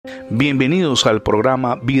Bienvenidos al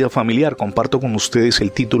programa Vida Familiar. Comparto con ustedes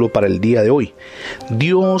el título para el día de hoy.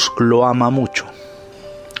 Dios lo ama mucho.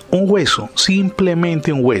 Un hueso,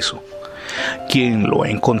 simplemente un hueso. Quien lo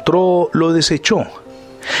encontró lo desechó.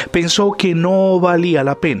 Pensó que no valía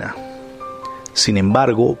la pena. Sin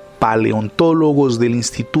embargo, paleontólogos del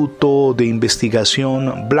Instituto de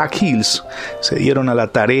Investigación Black Hills se dieron a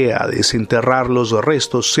la tarea de desenterrar los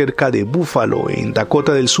restos cerca de Buffalo, en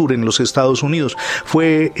Dakota del Sur, en los Estados Unidos.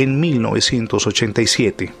 Fue en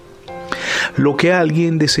 1987. Lo que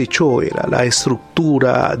alguien desechó era la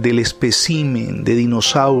estructura del espécimen de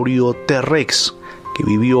dinosaurio T-Rex, que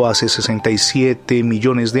vivió hace 67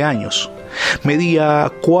 millones de años.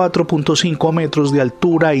 Medía 4.5 metros de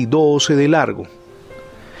altura y 12 de largo.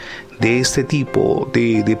 De este tipo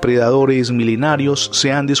de depredadores milenarios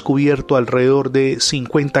se han descubierto alrededor de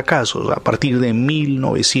 50 casos a partir de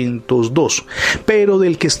 1902. Pero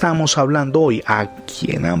del que estamos hablando hoy, a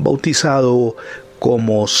quien han bautizado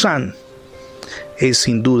como San, es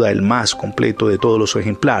sin duda el más completo de todos los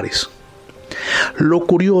ejemplares. Lo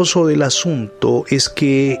curioso del asunto es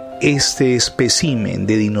que este espécimen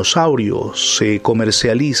de dinosaurio se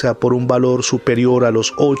comercializa por un valor superior a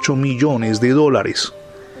los 8 millones de dólares.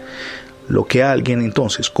 Lo que alguien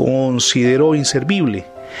entonces consideró inservible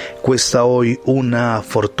cuesta hoy una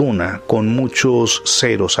fortuna, con muchos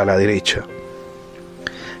ceros a la derecha.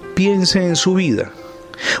 Piense en su vida.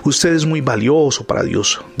 Usted es muy valioso para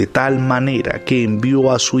Dios, de tal manera que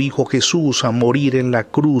envió a su Hijo Jesús a morir en la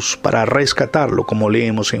cruz para rescatarlo, como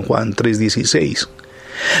leemos en Juan 3:16.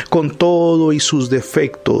 Con todo y sus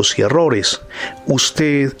defectos y errores,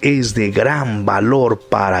 usted es de gran valor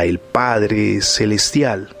para el Padre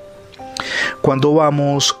Celestial. Cuando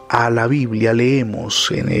vamos a la Biblia,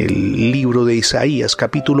 leemos en el libro de Isaías,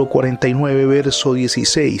 capítulo 49, verso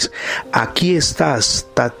 16, «Aquí estás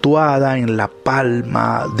tatuada en la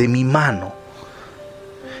palma de mi mano».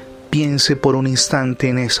 Piense por un instante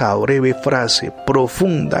en esa breve frase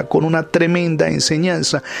profunda, con una tremenda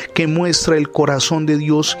enseñanza que muestra el corazón de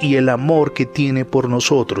Dios y el amor que tiene por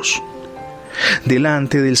nosotros.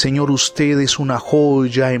 Delante del Señor usted es una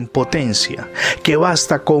joya en potencia, que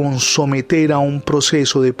basta con someter a un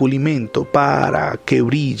proceso de pulimento para que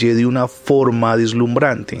brille de una forma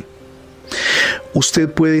deslumbrante. Usted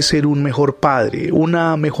puede ser un mejor padre,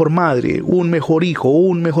 una mejor madre, un mejor hijo,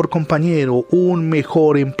 un mejor compañero, un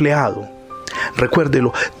mejor empleado.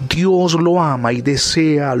 Recuérdelo, Dios lo ama y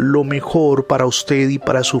desea lo mejor para usted y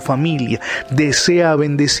para su familia. Desea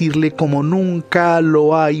bendecirle como nunca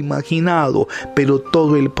lo ha imaginado, pero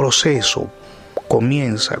todo el proceso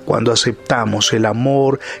comienza cuando aceptamos el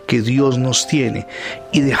amor que Dios nos tiene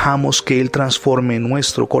y dejamos que Él transforme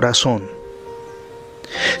nuestro corazón.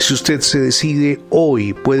 Si usted se decide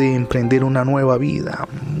hoy, puede emprender una nueva vida,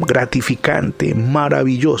 gratificante,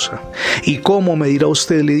 maravillosa. ¿Y cómo me dirá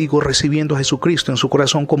usted? Le digo, recibiendo a Jesucristo en su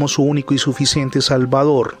corazón como su único y suficiente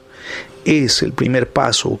Salvador. Es el primer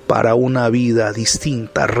paso para una vida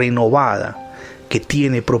distinta, renovada, que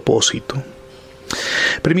tiene propósito.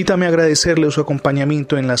 Permítame agradecerle su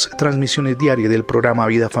acompañamiento en las transmisiones diarias del programa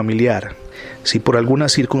Vida Familiar. Si por alguna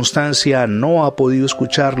circunstancia no ha podido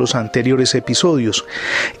escuchar los anteriores episodios,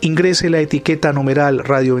 ingrese la etiqueta numeral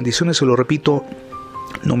Radio Bendiciones, se lo repito,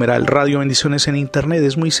 numeral Radio Bendiciones en Internet.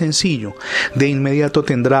 Es muy sencillo. De inmediato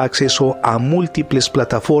tendrá acceso a múltiples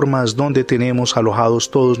plataformas donde tenemos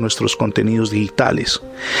alojados todos nuestros contenidos digitales.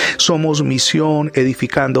 Somos Misión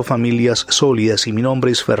Edificando Familias Sólidas y mi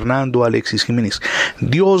nombre es Fernando Alexis Jiménez.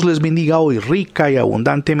 Dios les bendiga hoy rica y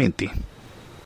abundantemente.